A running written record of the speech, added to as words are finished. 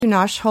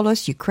Nash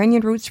Holos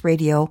Ukrainian Roots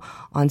Radio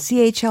on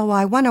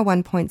CHLY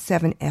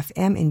 101.7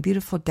 FM in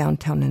beautiful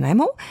downtown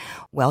Nanaimo.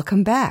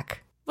 Welcome back.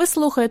 Ви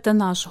слухаєте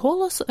 «Наш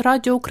голос»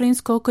 радіо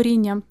українського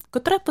коріння,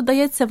 котре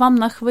подається вам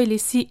на хвилі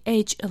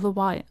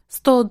CHLY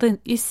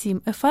 101,7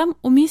 FM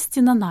у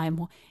місті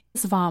Нанаймо.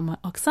 З вами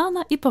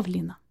Оксана і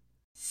Павліна.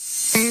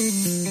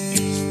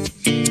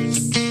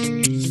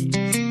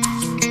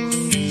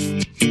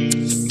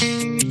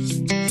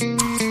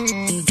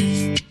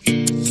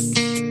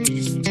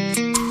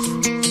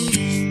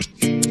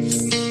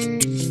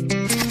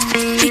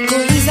 І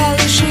коли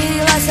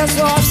залишилася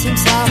зовсім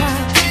сама,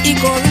 і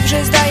коли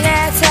вже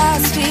здається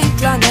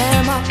світла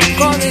нема,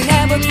 коли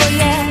небо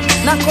твоє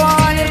на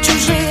колір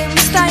чужим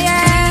стає,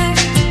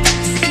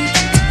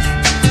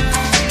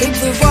 ти б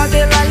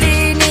виводила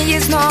лінії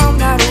знов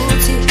на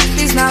руці,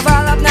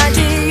 пізнавала б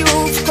надію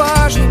в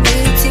кожній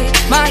митці,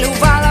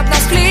 малювала б на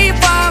склі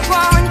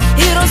вогонь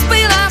і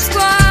розбила б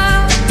скло.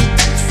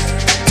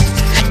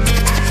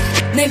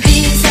 Не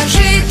бійся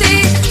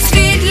жити,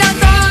 світ для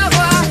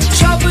того,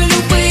 щоб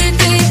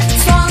любити,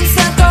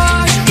 сонце,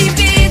 дощ і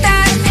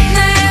вітер,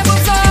 небо,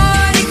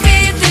 зорі,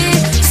 квіти,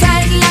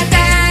 все для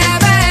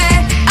тебе,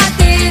 а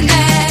ти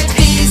не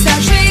бійся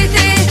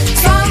жити,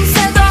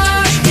 сонце,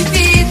 дощ і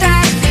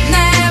вітер,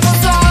 небо,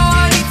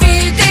 зорі,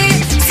 квіти,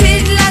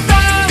 світ для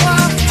того,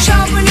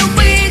 щоб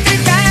любити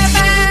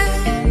тебе.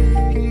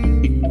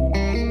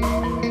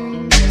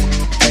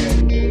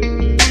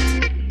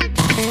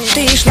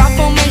 Ти йшла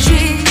по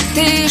межі,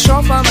 ти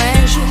йшов по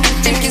межі,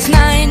 тільки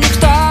знай,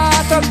 ніхто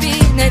тобі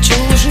не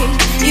чужий,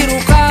 і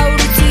рука у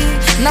руці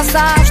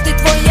назавжди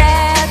твоє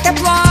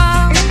тепло.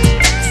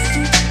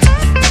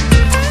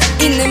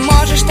 І не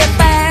можеш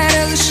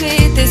тепер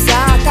лишитися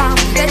там,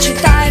 де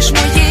читаєш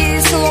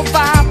мої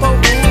слова по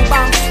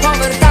губам,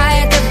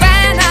 повертає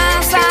тебе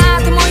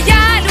назад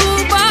моя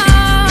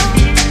любов.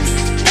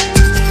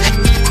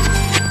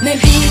 Не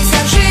бійся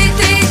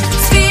жити,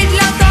 світ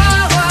для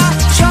того,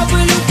 щоб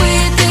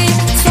любити,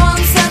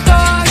 сонце,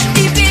 дощ і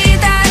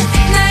вітер,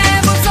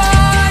 небо,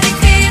 зорі,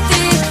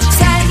 квіти,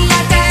 все для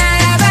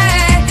тебе,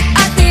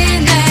 а ти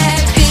не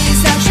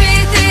бійся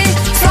жити,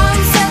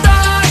 сонце,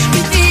 дощ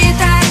і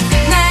вітер,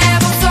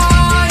 небо,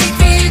 зорі,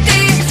 квіти,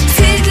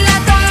 світ для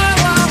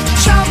того,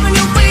 щоб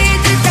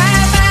любити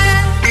тебе.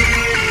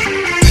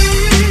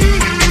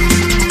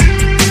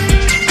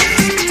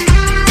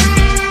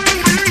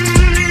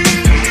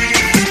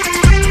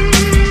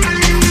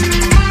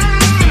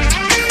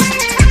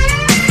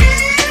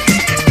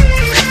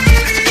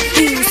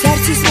 І у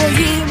серці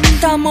своїм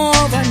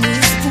тамований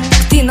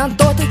звук, ти на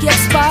дотик, як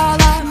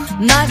спалах,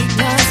 навіть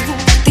на звук,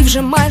 ти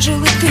вже майже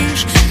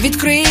летиш,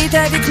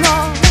 відкрите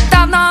вікно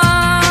давно.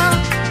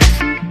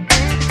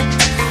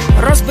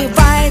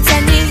 Розбивається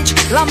ніч,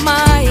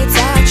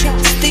 ламається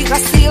час, ти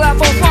гасила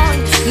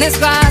вогонь, не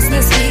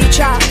згасне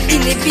свіча, і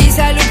не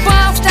бійся,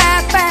 любов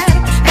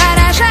тепер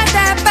береже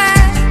тебе.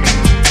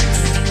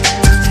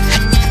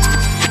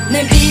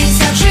 Не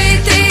бійся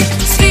жити,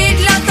 світ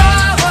для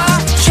того,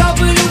 щоб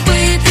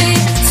любити,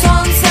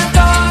 сонце,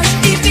 дощ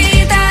і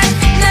вітер,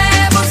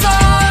 небо,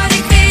 зорі,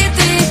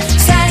 квіти,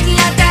 все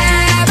для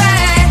тебе,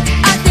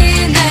 а ти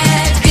не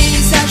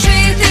бійся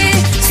жити,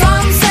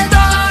 сонце,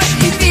 дощ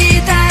і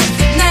вітер,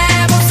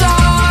 небо,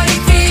 зорі,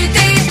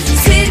 квіти,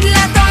 світ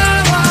для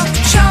того,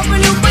 щоб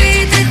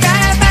любити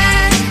тебе.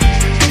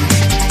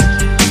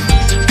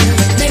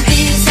 Не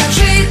бійся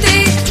жити,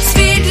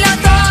 світ для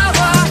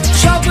того,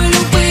 щоб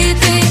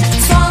любити,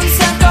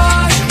 сонце,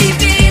 дощ і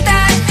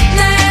вітер,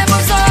 небо,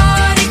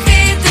 зорі,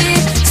 квіти,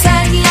 все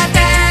для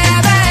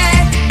тебе,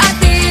 а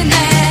ти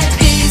не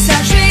бійся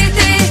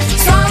жити,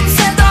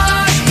 сонце,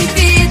 дощ і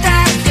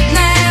вітер,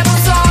 небо,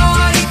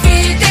 зорі,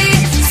 квіти,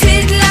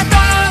 світ для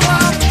того,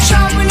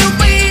 щоб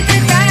любити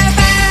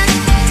тебе.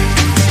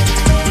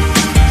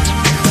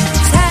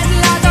 Все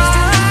для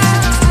того,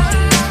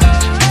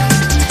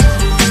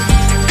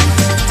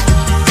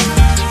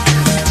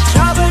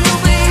 щоб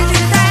любити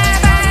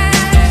тебе.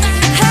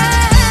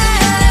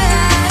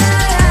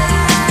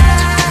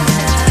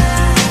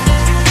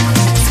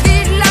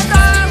 Світ для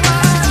того,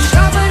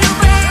 щоб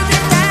любити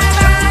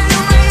тебе.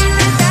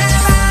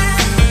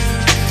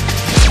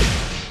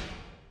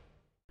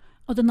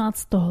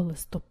 11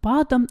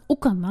 листопада у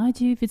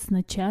Канаді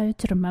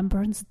відзначають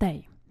Remembrance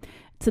Day.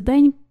 Це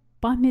день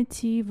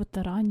пам'яті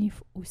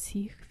ветеранів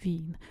усіх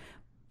війн.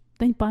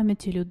 День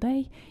пам'яті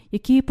людей,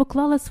 які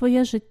поклали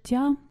своє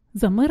життя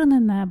за мирне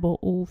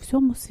небо у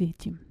всьому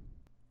світі.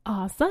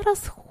 А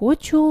зараз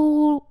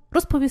хочу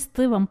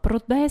розповісти вам про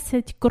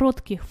 10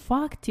 коротких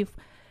фактів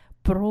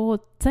про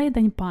цей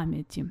день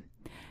пам'яті.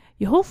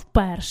 Його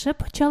вперше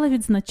почали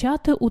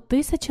відзначати у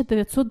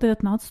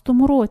 1919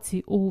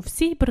 році у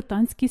всій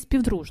британській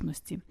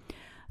співдружності.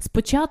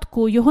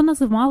 Спочатку його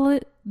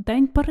називали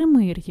День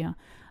перемир'я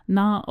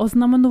на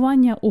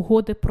ознаменування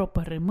угоди про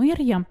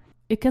перемир'я,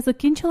 яке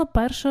закінчила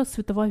Перша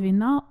світова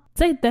війна.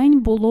 Цей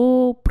день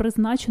було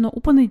призначено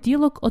у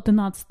понеділок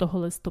 11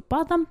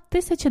 листопада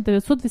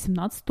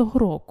 1918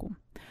 року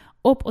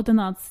об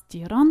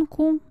 11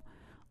 ранку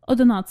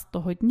 11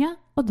 дня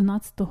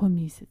 11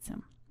 місяця.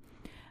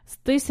 З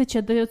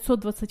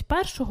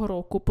 1921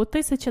 року по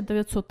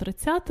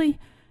 1930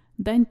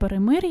 День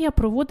перемир'я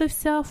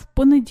проводився в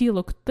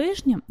понеділок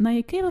тижня, на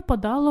який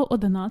випадало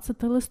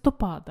 11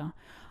 листопада.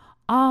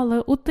 Але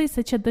у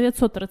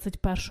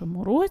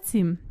 1931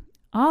 році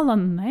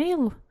Алан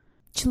Нейл,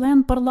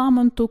 член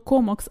парламенту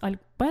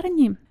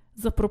Комакс-Альперні,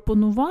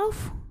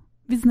 запропонував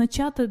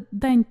відзначати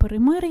День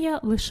перемир'я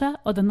лише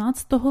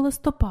 11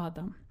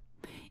 листопада.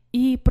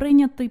 І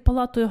прийнятий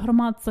Палатою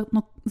громад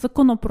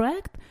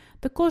законопроект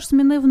також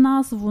змінив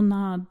назву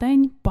на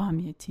День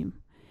пам'яті.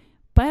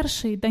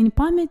 Перший День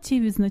пам'яті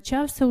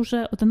відзначався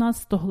уже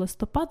 11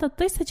 листопада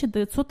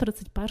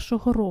 1931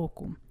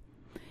 року.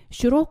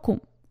 Щороку,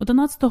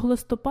 11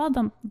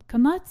 листопада,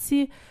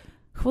 канадці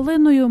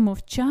хвилиною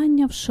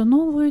мовчання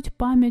вшановують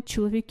пам'ять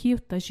чоловіків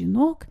та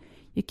жінок,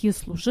 які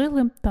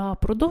служили та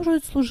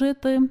продовжують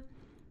служити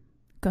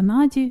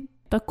Канаді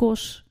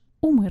також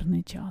у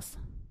мирний час.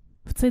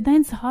 В цей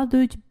день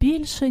згадують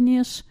більше,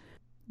 ніж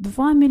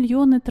 2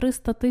 мільйони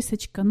 300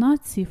 тисяч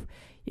канадців,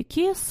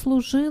 які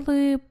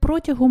служили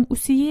протягом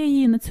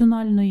усієї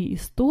національної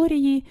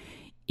історії,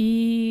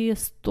 і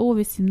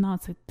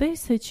 118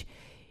 тисяч,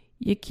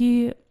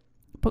 які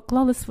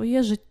поклали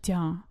своє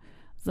життя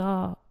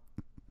за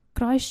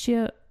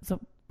краще, за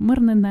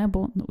мирне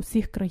небо на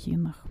усіх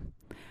країнах.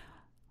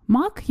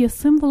 Мак є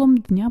символом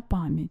Дня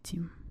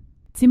пам'яті.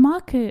 Ці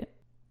маки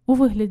у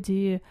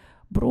вигляді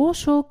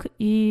брошок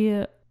і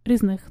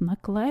різних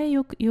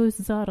наклейок, і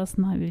ось зараз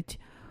навіть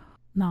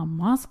на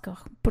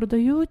масках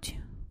продають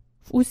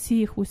в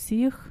усіх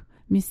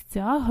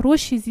місцях.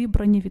 Гроші,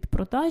 зібрані від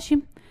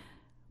продажі,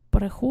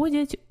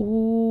 переходять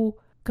у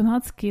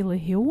Канадський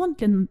легіон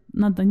для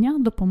надання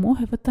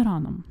допомоги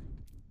ветеранам.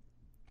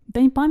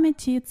 День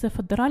пам'яті – це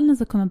федеральне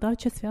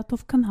законодавче свято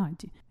в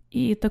Канаді.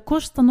 І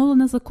також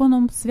встановлене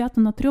законом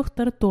свято на 3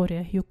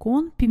 територіях –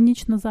 Юкон,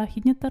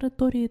 північно-західні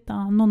території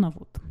та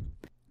Нунавут.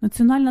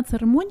 Національна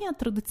церемонія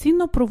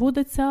традиційно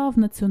проводиться в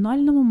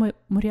Національному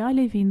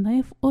меморіалі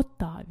війни в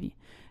Оттаві.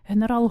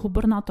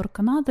 Генерал-губернатор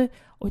Канади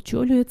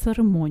очолює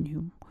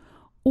церемонію.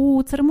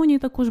 У церемонії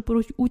також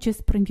беруть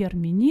участь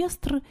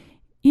прем'єр-міністр,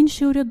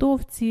 інші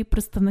урядовці,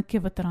 представники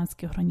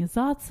ветеранських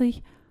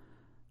організацій.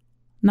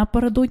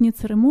 Напередодні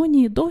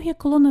церемонії довгі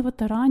колони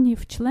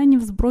ветеранів,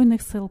 членів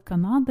Збройних сил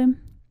Канади,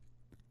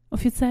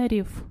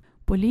 офіцерів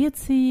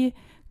поліції,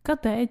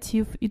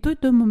 кадетів ідуть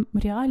до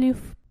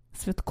меморіалів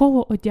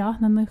святково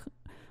одягнених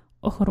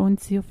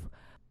охоронців.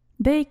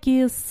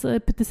 Деякі з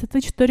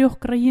 54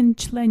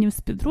 країн-членів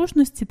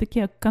співдружності, такі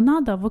як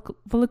Канада,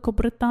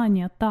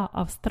 Великобританія та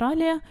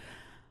Австралія,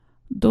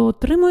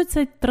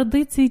 дотримуються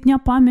традиції Дня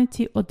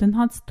пам'яті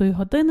 11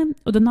 години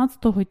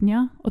 11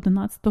 дня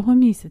 11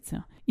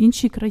 місяця.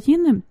 Інші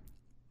країни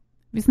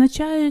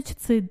відзначають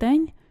цей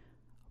день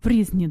в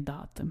різні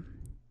дати.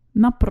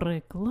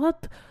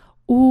 Наприклад,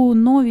 у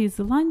Новій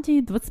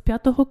Зеландії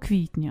 25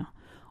 квітня.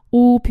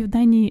 У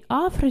Південній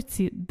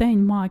Африці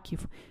День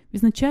маків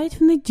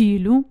відзначають в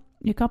неділю,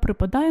 яка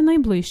припадає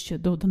найближче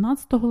до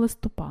 11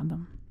 листопада.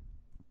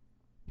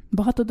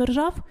 Багато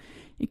держав,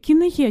 які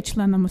не є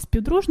членами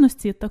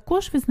співдружності,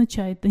 також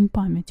відзначають День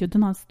пам'яті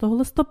 11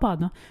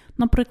 листопада.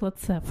 Наприклад,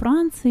 це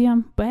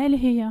Франція,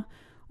 Бельгія,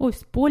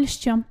 ось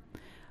Польща.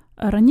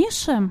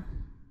 Раніше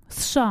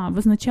США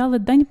визначали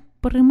День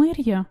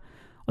перемир'я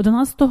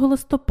 11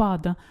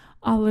 листопада,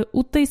 але у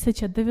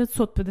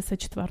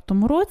 1954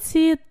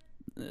 році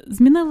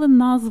змінили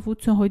назву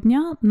цього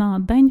дня на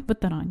День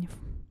ветеранів.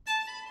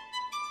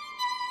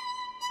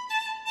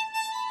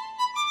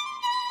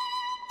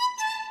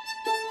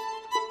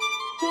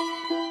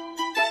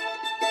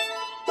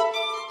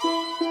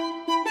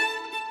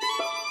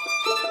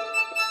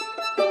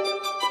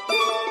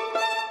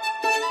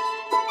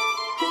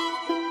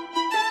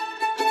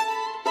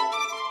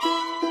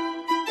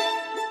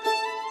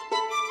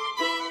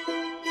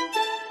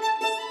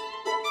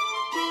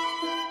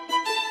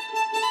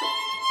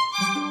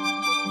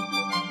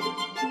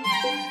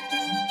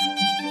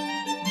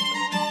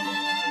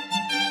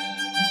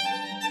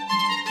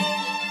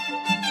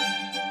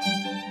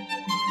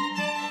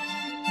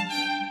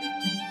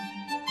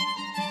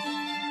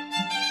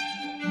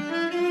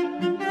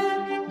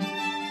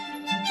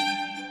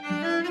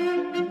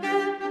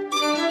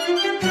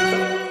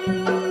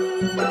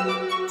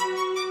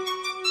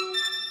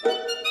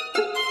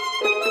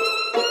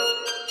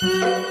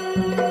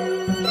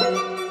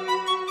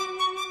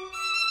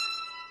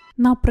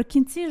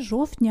 Наприкінці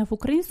жовтня в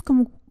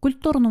Українському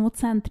культурному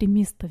центрі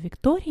міста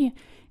Вікторії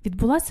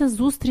відбулася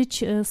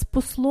зустріч з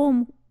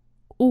послом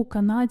у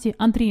Канаді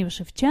Андрієм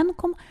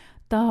Шевченком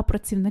та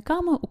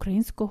працівниками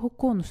українського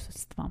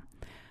консульства.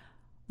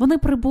 Вони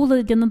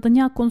прибули для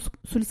надання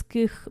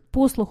консульських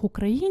послуг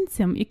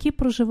українцям, які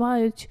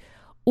проживають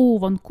у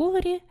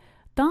Ванкувері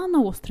та на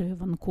острові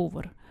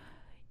Ванкувер.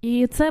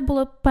 І це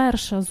була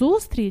перша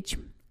зустріч,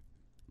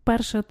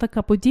 перша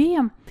така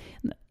подія.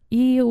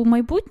 І у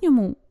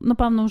майбутньому,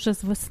 напевно, вже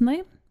з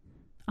весни,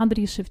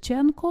 Андрій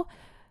Шевченко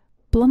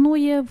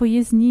планує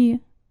виїзні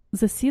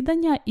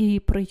засідання і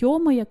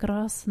прийоми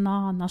якраз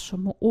на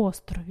нашому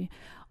острові.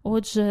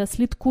 Отже,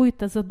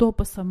 слідкуйте за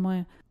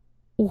дописами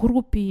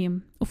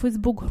у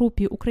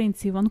Фейсбук-групі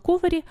 «Українці в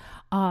Ванкувері»,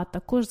 а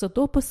також за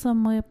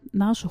дописами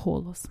 «Наш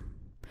голос».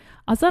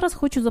 А зараз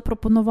хочу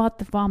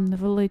запропонувати вам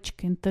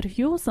невеличке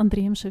інтерв'ю з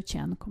Андрієм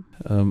Шевченком.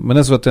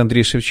 Мене звати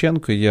Андрій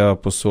Шевченко, я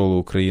посол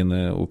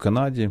України у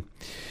Канаді.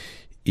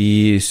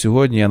 І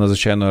сьогодні я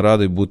надзвичайно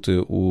радий бути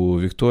у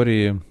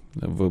Вікторії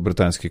в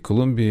Британській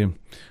Колумбії.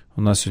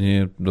 У нас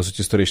сьогодні досить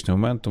історичний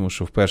момент, тому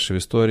що вперше в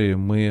історії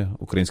ми,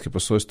 українське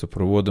посольство,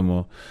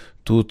 проводимо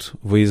тут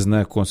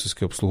виїзне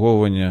консульське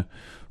обслуговування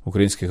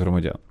українських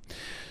громадян.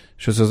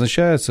 Що це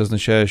означає? Це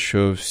означає,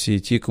 що всі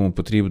ті, кому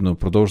потрібно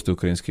продовжити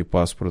український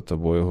паспорт,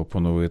 або його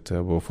поновити,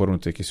 або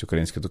оформити якісь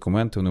українські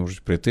документи, вони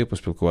можуть прийти,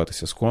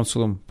 поспілкуватися з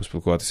консулом,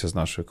 поспілкуватися з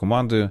нашою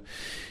командою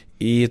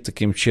і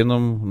таким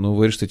чином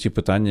вирішити ті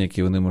питання,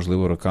 які вони,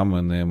 можливо,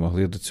 роками не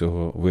могли до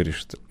цього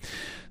вирішити.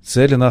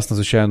 Це для нас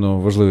надзвичайно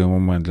важливий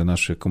момент для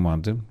нашої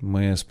команди.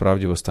 Ми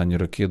справді в останні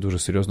роки дуже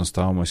серйозно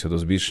ставимося до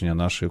збільшення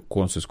нашої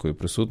консульської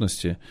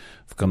присутності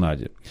в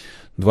Канаді.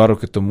 2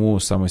 роки тому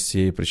саме з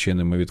цієї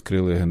причини ми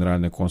відкрили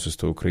Генеральне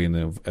консульство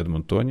України в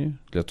Едмонтоні,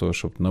 для того,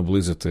 щоб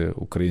наблизити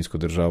українську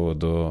державу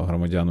до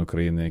громадян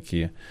України,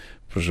 які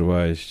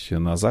проживають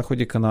на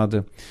заході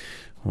Канади.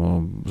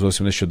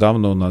 Зовсім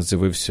нещодавно у нас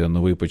з'явився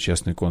новий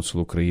почесний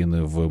консул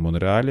України в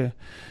Монреалі,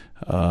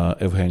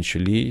 Євген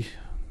Чолій,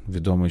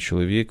 відомий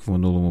чоловік, в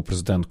минулому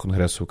президент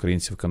Конгресу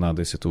українців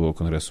Канади і Світового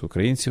конгресу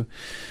українців.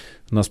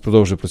 У нас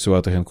продовжує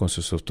працювати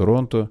генконсульство в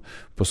Торонто,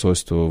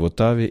 посольство в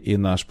Оттаві і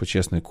наш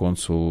почесний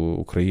консул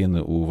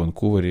України у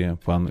Ванкувері,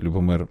 пан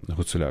Любомир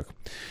Гуцуляк.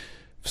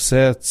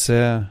 Все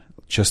це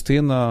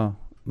частина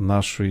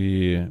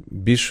нашої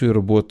більшої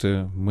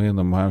роботи. Ми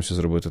намагаємося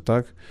зробити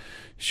так,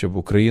 щоб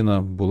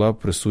Україна була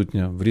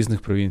присутня в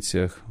різних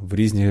провінціях, в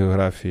різній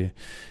географії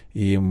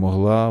і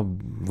могла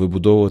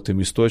вибудовувати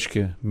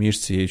місточки між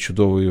цією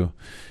чудовою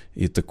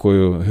і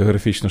такою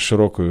географічно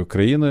широкою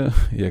країною,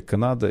 як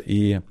Канада,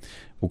 і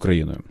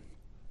Україною.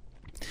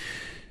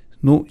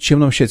 Чим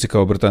нам ще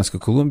цікава Британська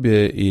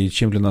Колумбія і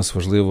чим для нас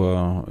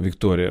важлива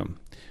Вікторія?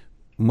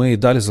 Ми і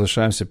далі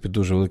залишаємося під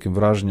дуже великим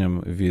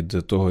враженням від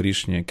того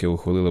рішення, яке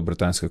ухвалила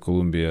Британська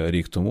Колумбія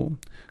рік тому,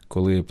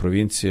 коли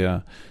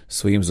провінція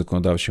своїм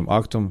законодавчим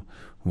актом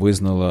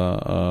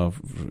визнала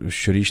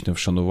щорічне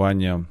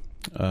вшанування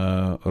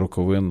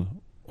роковин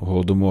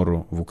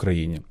Голодомору в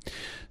Україні.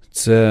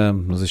 Це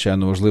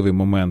надзвичайно важливий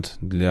момент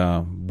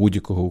для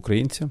будь-якого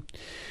українця.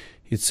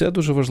 І це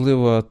дуже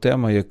важлива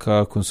тема,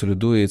 яка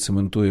консолідує і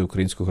цементує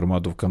українську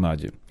громаду в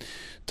Канаді.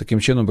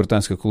 Таким чином,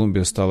 Британська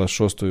Колумбія стала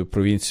 6-ю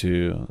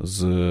провінцією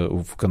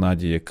в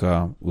Канаді,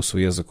 яка у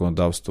своє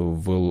законодавство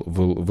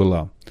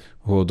ввела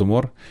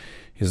Голодомор.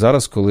 І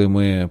зараз, коли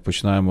ми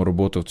починаємо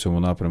роботу в цьому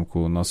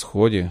напрямку на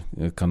сході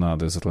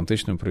Канади з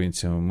Атлантичними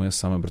провінціями, ми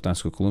саме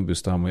Британську Колумбію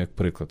ставимо як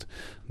приклад,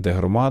 де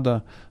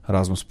громада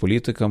разом з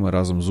політиками,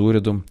 разом з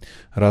урядом,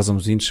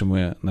 разом з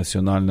іншими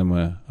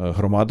національними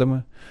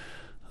громадами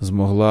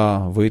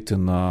змогла вийти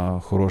на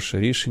хороше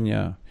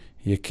рішення,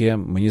 яке,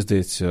 мені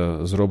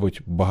здається,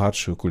 зробить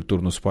багатшою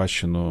культурну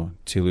спадщину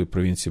цілої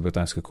провінції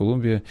Британська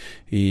Колумбія.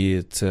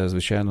 І це,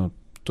 звичайно,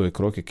 той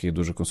крок, який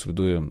дуже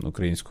консолідує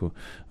українську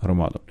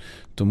громаду.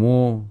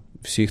 Тому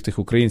всіх тих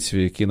українців,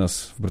 які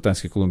нас в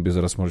Британській Колумбії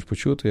зараз можуть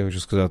почути, я хочу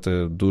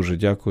сказати дуже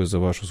дякую за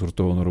вашу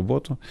згуртовану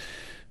роботу.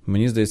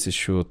 Мені здається,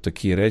 що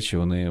такі речі,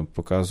 вони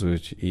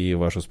показують і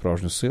вашу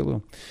справжню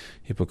силу,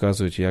 і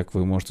показують, як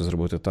ви можете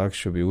зробити так,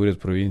 щоб і уряд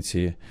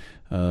провінції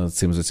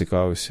цим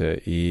зацікавився,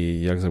 і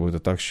як зробити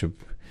так, щоб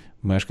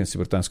мешканці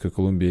Британської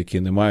Колумбії, які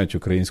не мають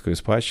української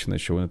спадщини,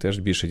 щоб вони теж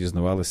більше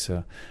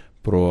дізнавалися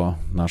про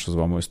нашу з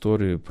вами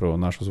історію, про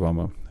нашу з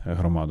вами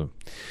громаду.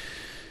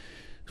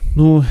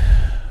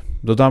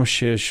 Додам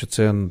ще, що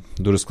це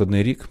дуже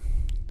складний рік.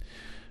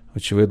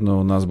 Очевидно,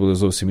 у нас були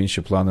зовсім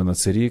інші плани на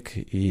цей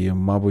рік, і,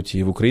 мабуть,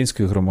 і в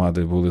української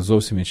громади були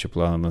зовсім інші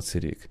плани на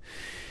цей рік.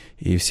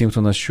 І всім,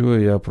 хто нас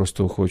чує, я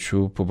просто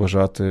хочу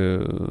побажати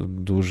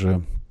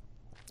дуже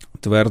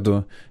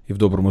твердо і в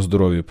доброму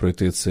здоров'ї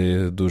пройти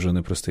цей дуже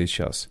непростий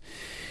час.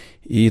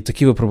 І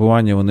такі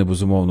випробування, вони,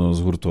 безумовно,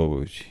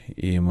 згуртовують.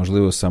 І,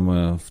 можливо,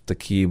 саме в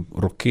такі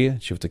роки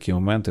чи в такі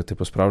моменти ти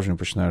по-справжньому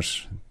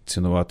починаєш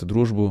цінувати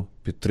дружбу,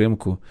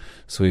 підтримку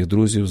своїх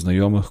друзів,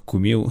 знайомих,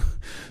 кумів,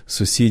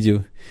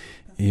 сусідів.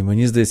 І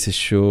мені здається,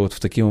 що от в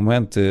такі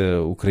моменти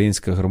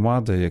українська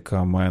громада,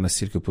 яка має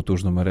настільки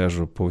потужну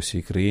мережу по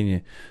всій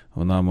країні,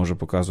 вона може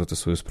показувати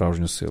свою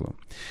справжню силу.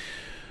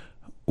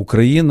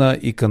 Україна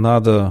і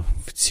Канада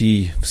в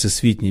цій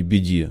всесвітній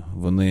біді,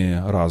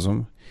 вони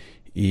разом.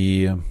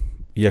 І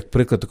як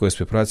приклад такої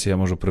співпраці я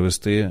можу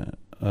привести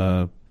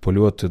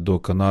польоти до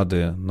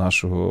Канади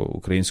нашого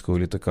українського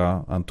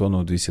літака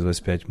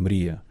Антонов-225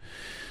 «Мрія».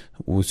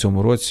 У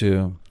цьому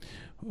році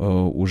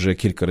уже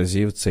кілька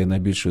разів цей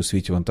найбільший у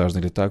світі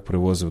вантажний літак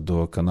привозив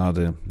до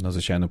Канади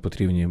надзвичайно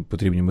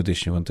потрібні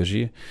медичні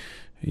вантажі.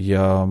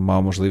 Я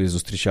мав можливість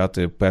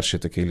зустрічати перший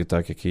такий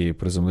літак, який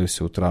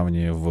приземлився у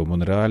травні в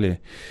Монреалі.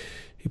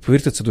 І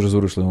повірте, це дуже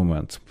зворушливий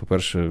момент.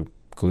 По-перше,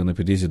 коли на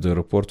під'їзді до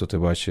аеропорту ти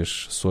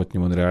бачиш сотні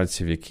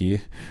монреальців, які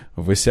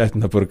висять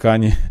на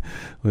паркані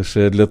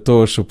лише для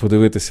того, щоб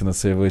подивитися на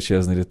цей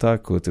величезний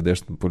літак, коли ти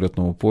йдеш по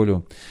польотному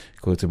полю,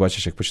 коли ти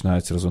бачиш, як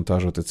починаються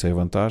розвантажувати цей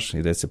вантаж,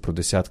 йдеться про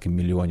десятки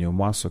мільйонів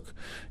масок,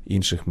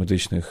 інших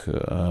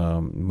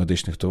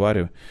медичних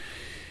товарів.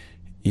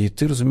 І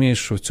ти розумієш,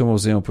 що в цьому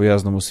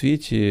взаємопов'язаному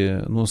світі,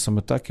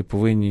 саме так і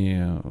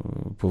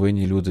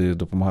повинні люди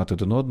допомагати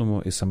один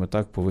одному, і саме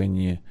так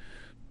повинні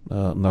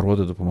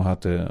народи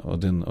допомагати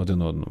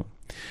один одному.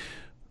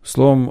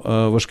 Словом,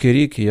 важкий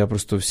рік, і я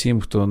просто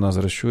всім, хто нас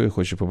зараз чує,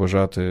 хочу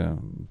побажати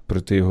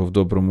прийти його в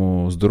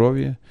доброму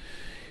здоров'ї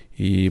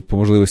і по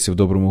можливості в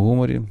доброму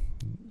гуморі,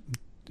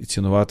 і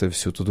цінувати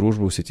всю ту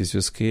дружбу, всі ті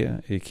зв'язки,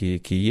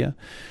 які є.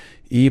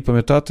 І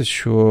пам'ятати,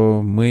 що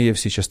ми є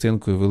всі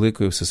частинкою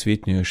великої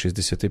всесвітньої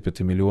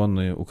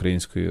 65-мільйонної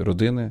української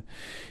родини,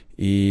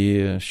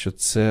 і що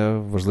це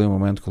важливий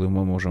момент, коли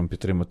ми можемо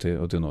підтримати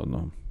один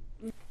одного.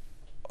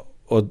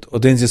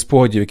 Один зі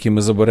спогадів, який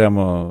ми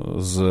заберемо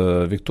з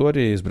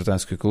Вікторії, з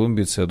Британської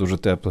Колумбії, це дуже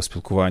тепле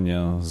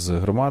спілкування з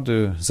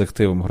громадою, з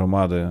активом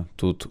громади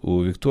тут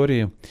у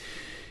Вікторії.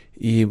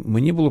 І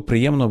мені було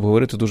приємно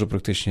обговорити дуже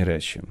практичні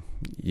речі,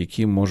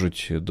 які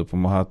можуть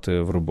допомагати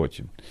в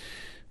роботі.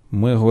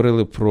 Ми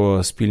говорили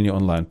про спільні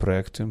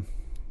онлайн-проекти,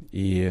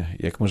 і,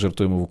 як ми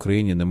жартуємо в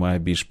Україні, немає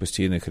більш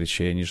постійних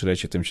речей, ніж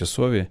речі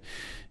тимчасові,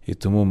 і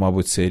тому,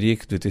 мабуть, цей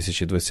рік,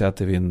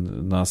 2020,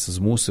 він нас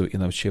змусив і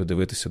навчив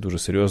дивитися дуже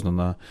серйозно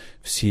на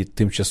всі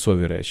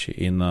тимчасові речі,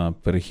 і на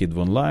перехід в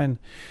онлайн,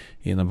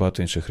 і на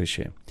багато інших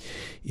речей.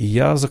 І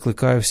я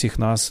закликаю всіх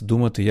нас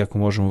думати, як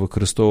ми можемо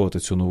використовувати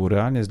цю нову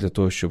реальність для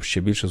того, щоб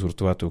ще більше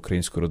згуртувати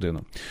українську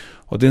родину.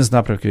 Один з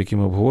напрямків, які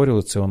ми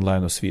обговорювали, це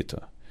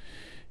онлайн-освіта.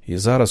 І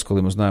зараз,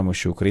 коли ми знаємо,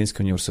 що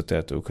українські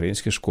університети,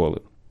 українські школи,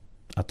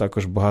 а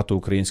також багато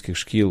українських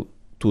шкіл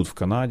тут, в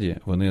Канаді,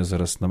 вони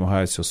зараз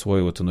намагаються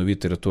освоювати нові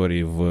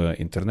території в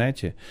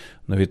інтернеті,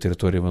 нові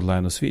території в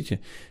онлайн-освіті,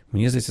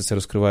 мені здається, це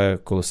розкриває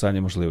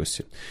колосальні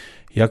можливості.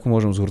 Як ми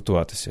можемо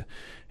згуртуватися?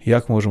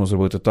 Як можемо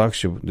зробити так,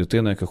 щоб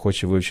дитина, яка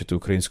хоче вивчити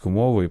українську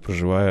мову і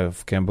проживає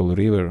в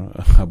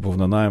Кембл-Рівер, або в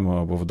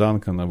Нанаймо, або в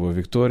Данкан, або в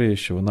Вікторії,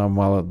 щоб вона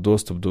мала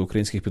доступ до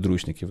українських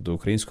підручників, до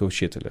українського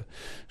вчителя,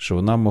 щоб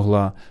вона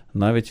могла,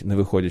 навіть не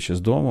виходячи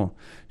з дому,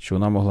 що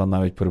вона могла,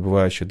 навіть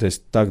перебуваючи десь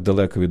так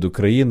далеко від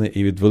України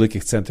і від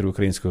великих центрів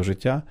українського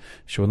життя,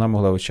 що вона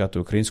могла вивчати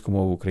українську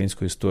мову,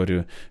 українську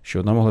історію, що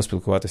вона могла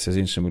спілкуватися з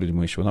іншими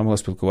людьми, що вона могла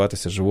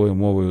спілкуватися живою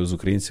мовою з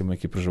українцями,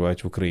 які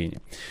проживають в Україні.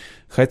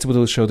 Хай це буде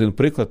лише один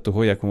приклад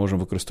того, як ми можемо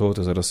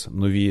використовувати зараз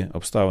нові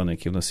обставини,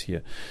 які в нас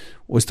є.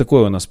 Ось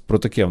про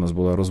таке в нас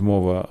була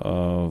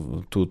розмова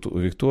тут у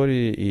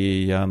Вікторії,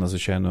 і я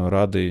надзвичайно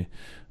радий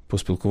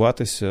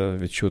поспілкуватися,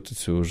 відчути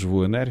цю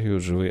живу енергію,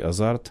 живий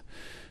азарт.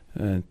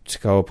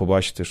 Цікаво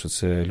побачити, що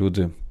це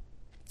люди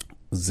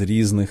з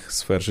різних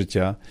сфер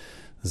життя,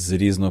 з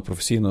різного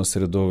професійного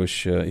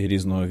середовища і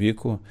різного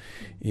віку.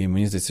 І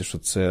мені здається, що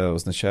це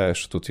означає,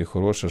 що тут є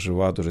хороша,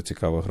 жива, дуже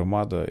цікава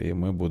громада, і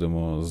ми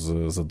будемо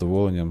з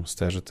задоволенням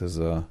стежити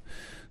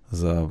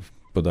за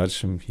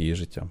подальшим її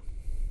життям.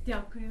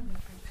 Дякую.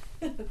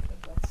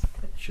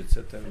 Що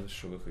це те,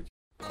 що ви хотіли?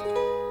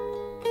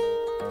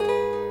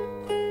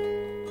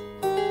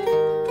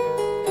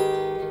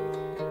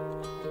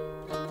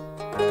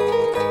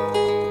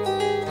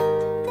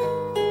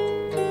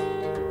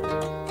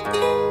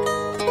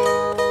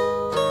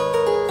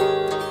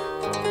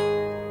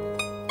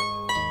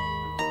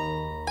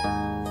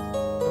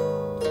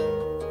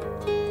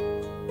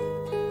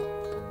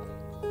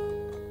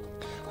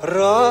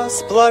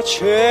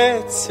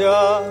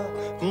 Розплачеться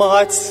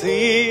мать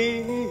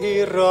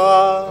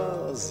сира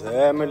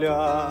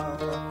земля,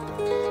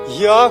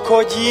 як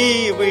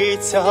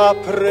одівиця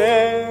пречистая,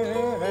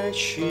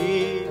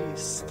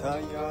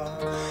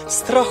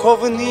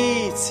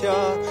 страховниця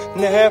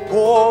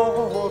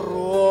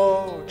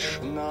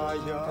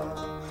непорочная,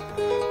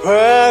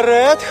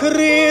 перед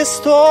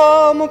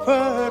Христом,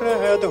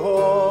 перед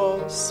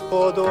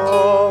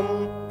Господом.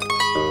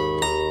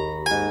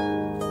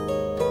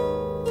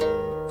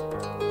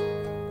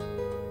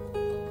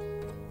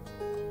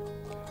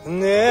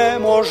 Не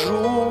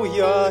можу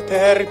я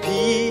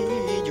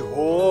терпіть,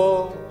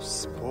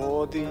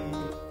 Господи,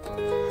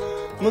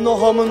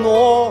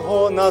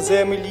 много-много на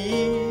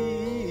землі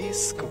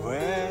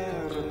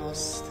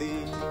скверності,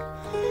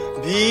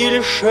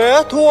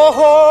 більше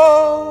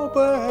того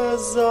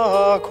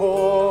беззаконія.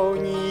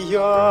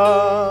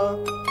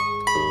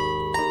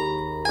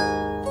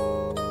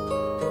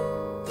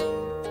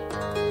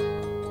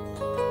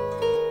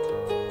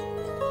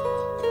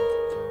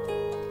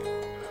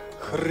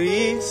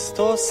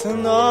 Христос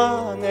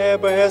на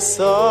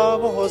небеса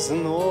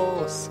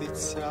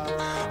возноситься,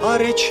 а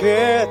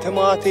речет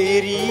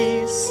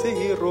матері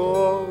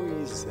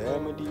сирой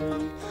землі.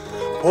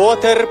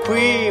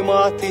 Потерпи,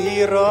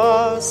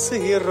 матира,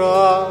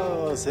 сира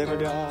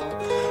земля,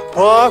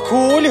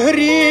 покуль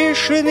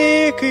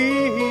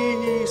грішники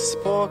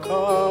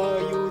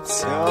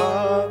спокаються.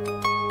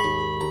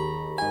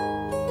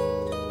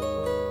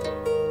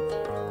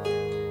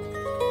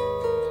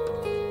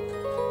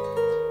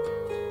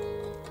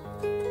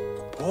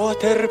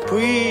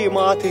 Потерпи,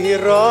 мати,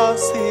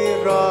 раз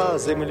і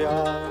раз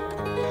земля,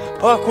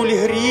 покуль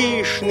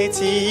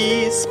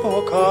грішниці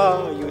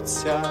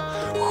спокаються,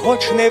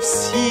 хоч не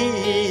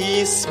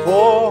всі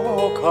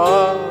спокаються.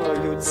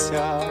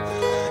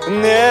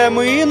 Не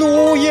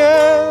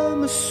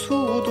минуєм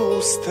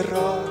суду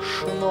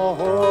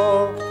страшного,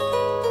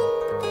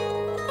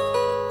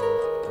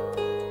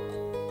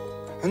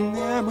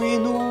 не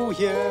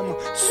минуєм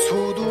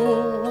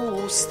суду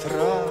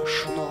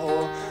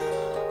страшного,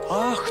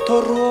 ах,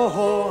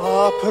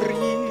 второго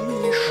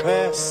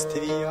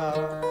пришествия,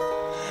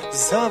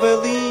 за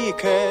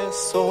велике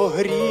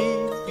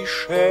согрішення,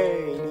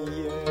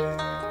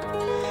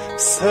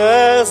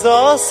 все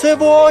за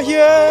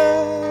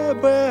своє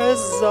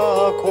беззаконіє.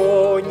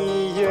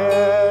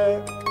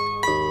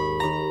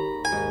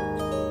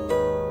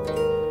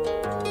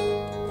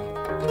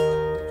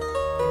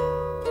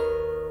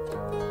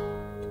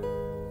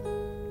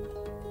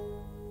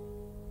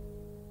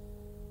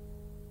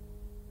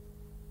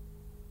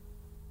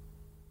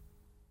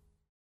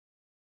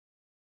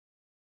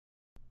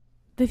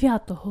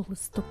 «9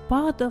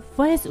 листопада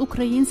весь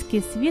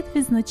український світ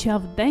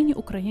відзначав День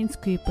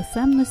української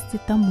писемності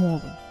та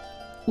мови.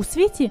 У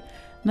світі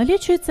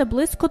налічується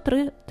близько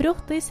 3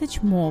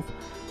 тисяч мов.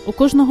 У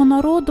кожного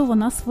народу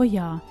вона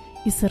своя,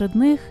 і серед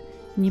них,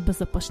 ніби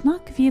запашна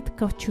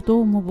квітка в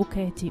чудовому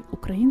букеті,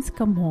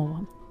 українська мова.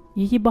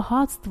 Її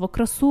багатство,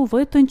 красу,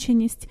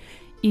 витонченість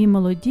і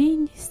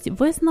мелодійність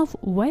визнав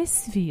увесь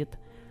світ.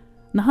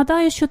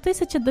 Нагадаю, що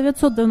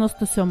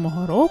 1997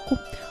 року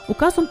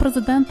указом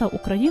президента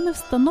України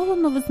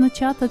встановлено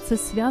визначати це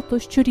свято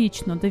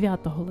щорічно 9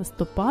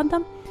 листопада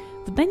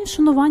в день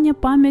вшанування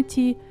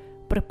пам'яті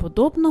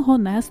преподобного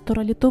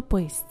Нестора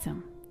Літописця.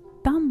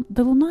 Там,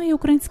 де лунає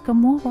українська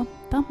мова,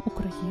 там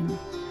Україна.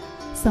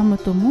 Саме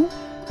тому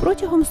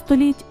протягом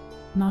століть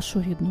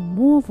нашу рідну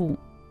мову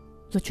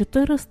за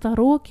 400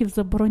 років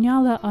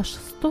забороняли аж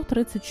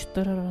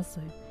 134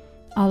 рази.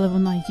 Але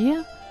вона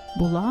є,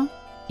 була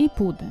і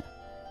буде.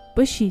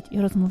 Пишіть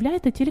і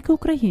розмовляйте тільки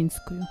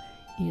українською,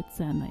 і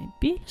це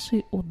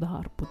найбільший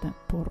удар буде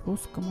по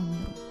руському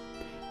міру.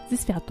 Зі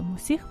святом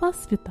усіх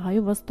вас,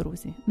 вітаю вас,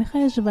 друзі!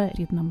 Нехай живе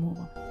рідна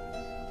мова! –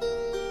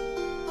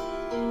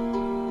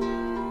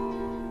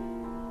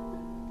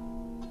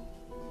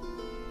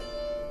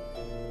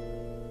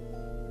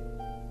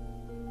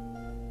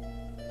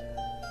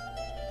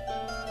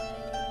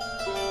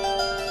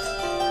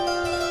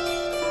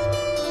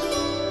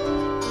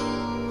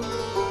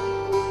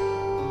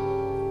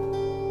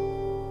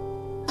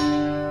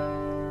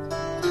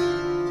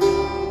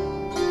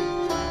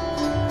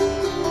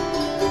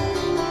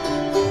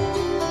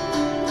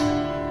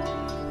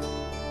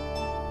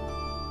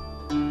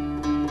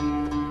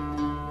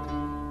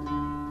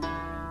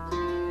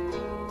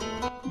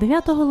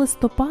 9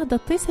 листопада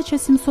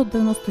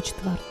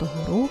 1794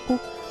 року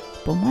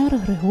помер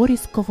Григорій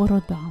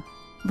Сковорода,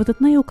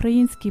 видатний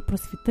український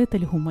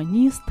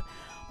просвітитель-гуманіст,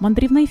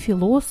 мандрівний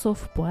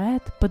філософ,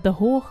 поет,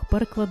 педагог,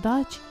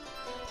 перекладач.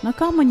 На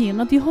камені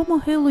над його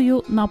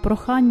могилою на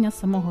прохання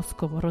самого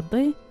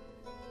Сковороди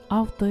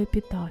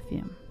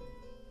автоепітафія: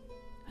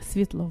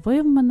 «Світ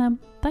ловив мене,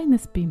 та й не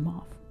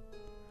спіймав».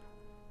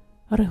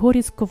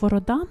 Григорій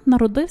Сковорода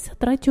народився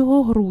 3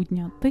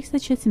 грудня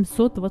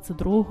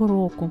 1722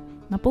 року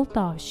на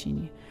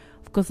Полтавщині,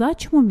 в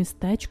козачому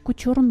містечку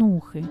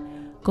Чорнухи,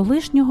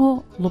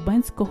 колишнього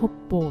Лубенського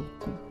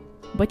полку.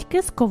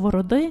 Батьки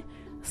Сковороди,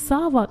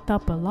 Сава та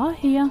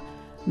Пелагія,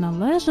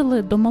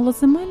 належали до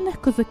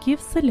малоземельних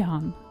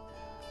козаків-селян.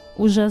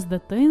 Уже з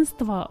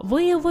дитинства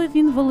виявив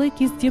він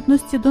великі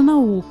здібності до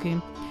науки,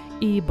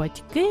 і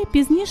батьки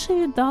пізніше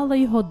віддали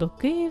його до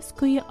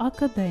Київської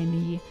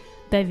академії,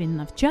 де він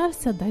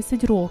навчався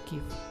 10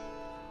 років.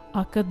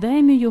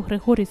 Академію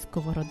Григорій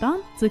Сковорода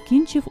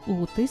закінчив у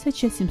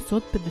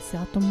 1750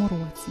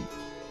 році.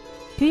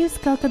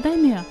 Київська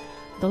академія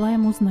дала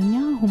йому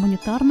знання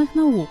гуманітарних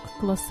наук,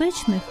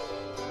 класичних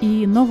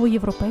і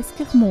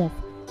новоєвропейських мов,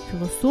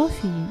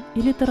 філософії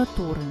і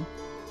літератури.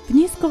 В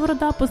ній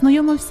Сковорода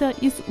познайомився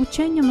із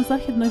ученням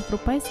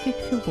західноєвропейських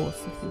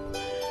філософів.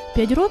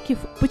 5 років,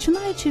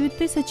 починаючи від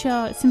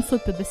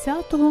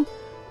 1750-го,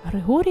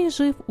 Григорій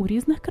жив у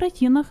різних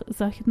країнах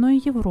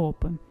Західної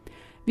Європи.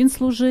 Він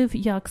служив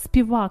як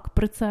співак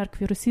при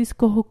церкві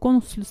російського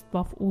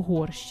консульства в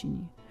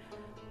Угорщині.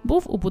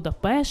 Був у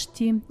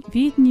Будапешті,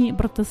 Відні,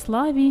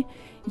 Братиславі.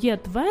 Є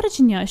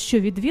твердження, що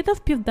відвідав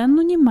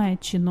Південну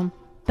Німеччину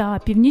та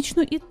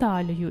Північну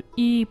Італію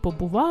і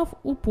побував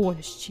у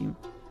Польщі.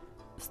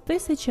 З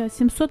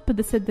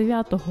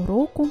 1759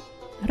 року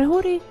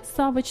Григорій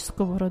Савич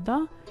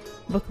Сковорода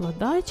 –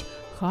 викладач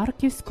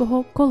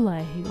Харківського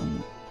колегіуму.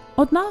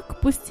 Однак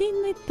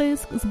постійний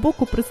тиск з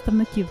боку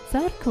представників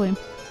церкви,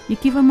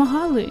 які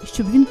вимагали,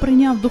 щоб він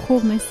прийняв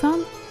духовний сан,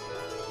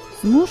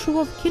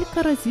 змушував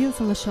кілька разів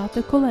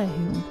залишати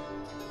колегіум.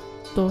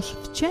 Тож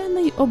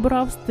вчений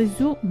обрав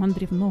стезю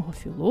мандрівного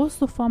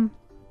філософа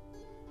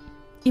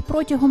і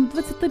протягом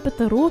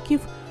 25 років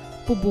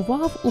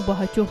побував у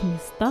багатьох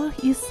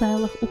містах і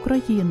селах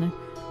України,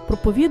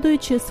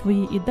 проповідуючи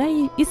свої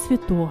ідеї і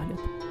світогляд.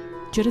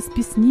 Через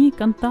пісні,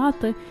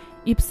 кантати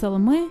і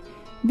псалми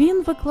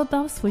він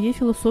викладав свої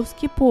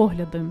філософські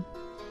погляди,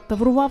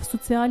 таврував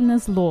соціальне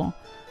зло,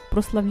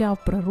 прославляв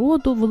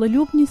природу,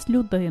 волелюбність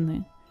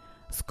людини.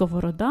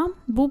 Сковорода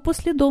був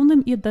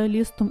послідовним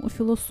ідеалістом у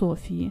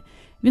філософії.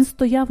 Він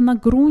стояв на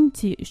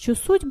ґрунті, що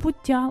суть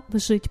буття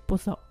лежить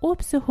поза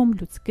обсягом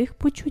людських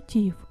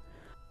почуттів.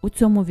 У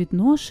цьому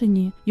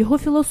відношенні його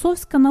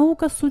філософська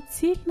наука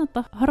суцільна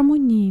та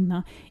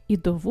гармонійна, і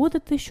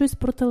доводити щось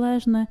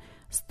протилежне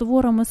з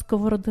творами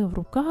Сковороди в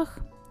руках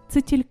 –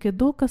 це тільки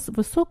доказ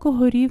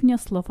високого рівня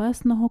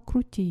словесного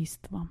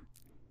крутійства.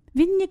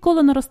 Він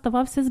ніколи не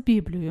розставався з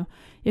Біблією,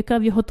 яка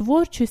в його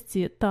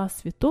творчості та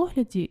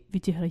світогляді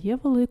відіграє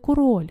велику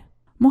роль.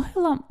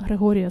 Могила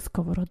Григорія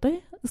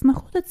Сковороди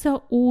знаходиться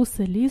у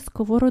селі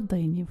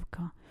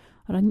Сковородинівка,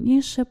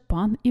 раніше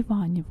пан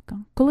Іванівка,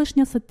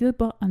 колишня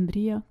садиба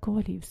Андрія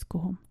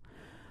Ковалівського.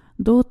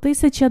 До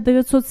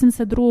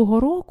 1972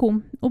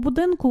 року у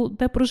будинку,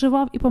 де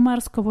проживав і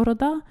помер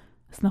Сковорода,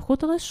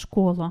 знаходилась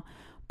школа.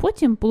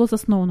 Потім було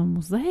засновано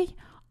музей,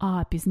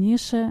 а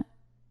пізніше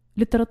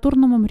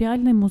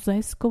літературно-меморіальний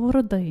музей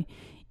Сковороди.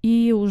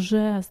 І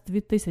уже з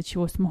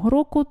 2008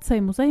 року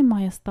цей музей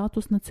має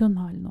статус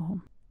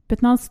національного.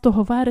 15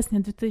 вересня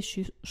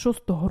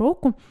 2006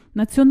 року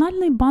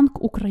Національний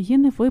банк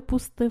України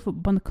випустив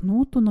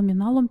банкноту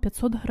номіналом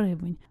 500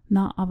 гривень,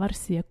 на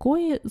аверсі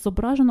якої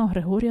зображено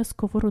Григорія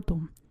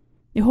Сковороду.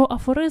 Його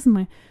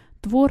афоризми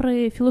 –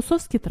 твори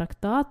філософські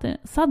трактати,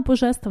 сад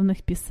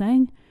божественних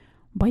пісень,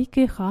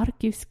 байки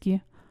харківські,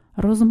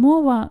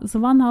 розмова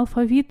звана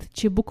алфавіт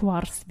чи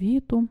буквар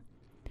світу,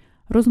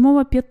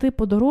 розмова 5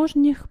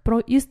 подорожніх про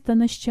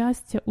істинне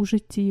щастя у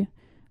житті,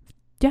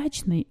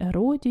 вдячний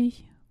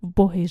еродій,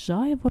 вбогий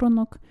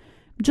жайворонок,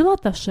 бджола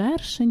та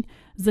шершень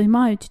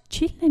займають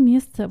чільне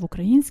місце в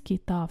українській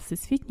та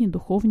всесвітній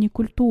духовній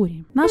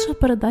культурі. Наша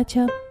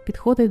передача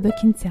підходить до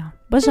кінця.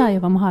 Бажаю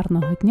вам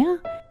гарного дня,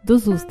 до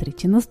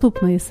зустрічі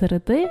наступної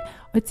середи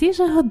о цій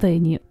же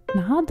годині.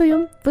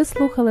 Нагадую, ви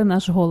слухали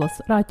наш голос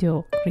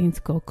радіо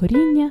Українського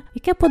коріння,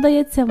 яке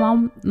подається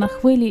вам на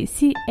хвилі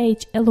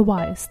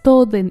CHLY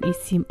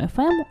 101,7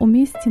 FM у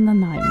місті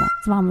Нанаймо.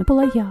 З вами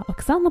була я,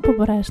 Оксана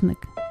Побережник.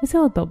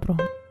 Всього доброго!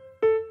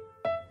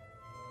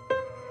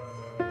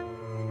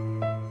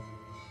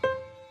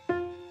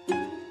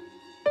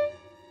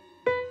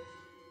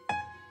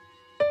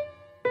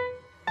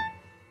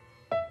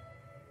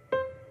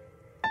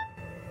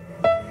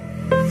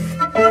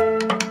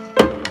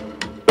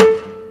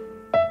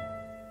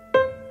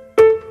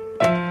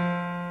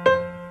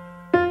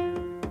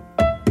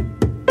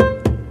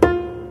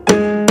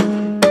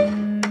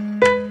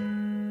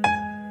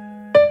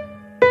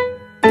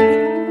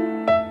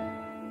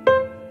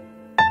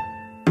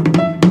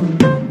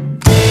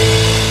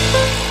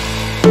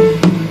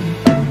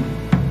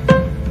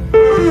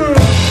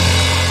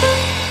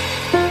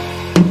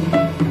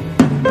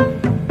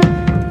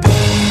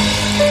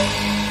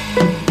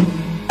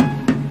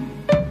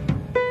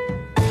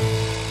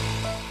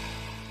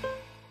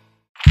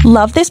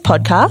 Love this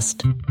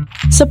podcast?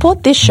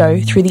 Support this show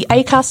through the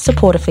Acast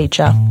supporter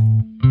feature.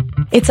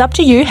 It's up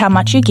to you how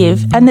much you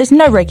give, and there's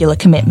no regular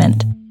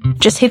commitment.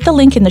 Just hit the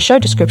link in the show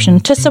description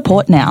to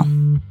support now.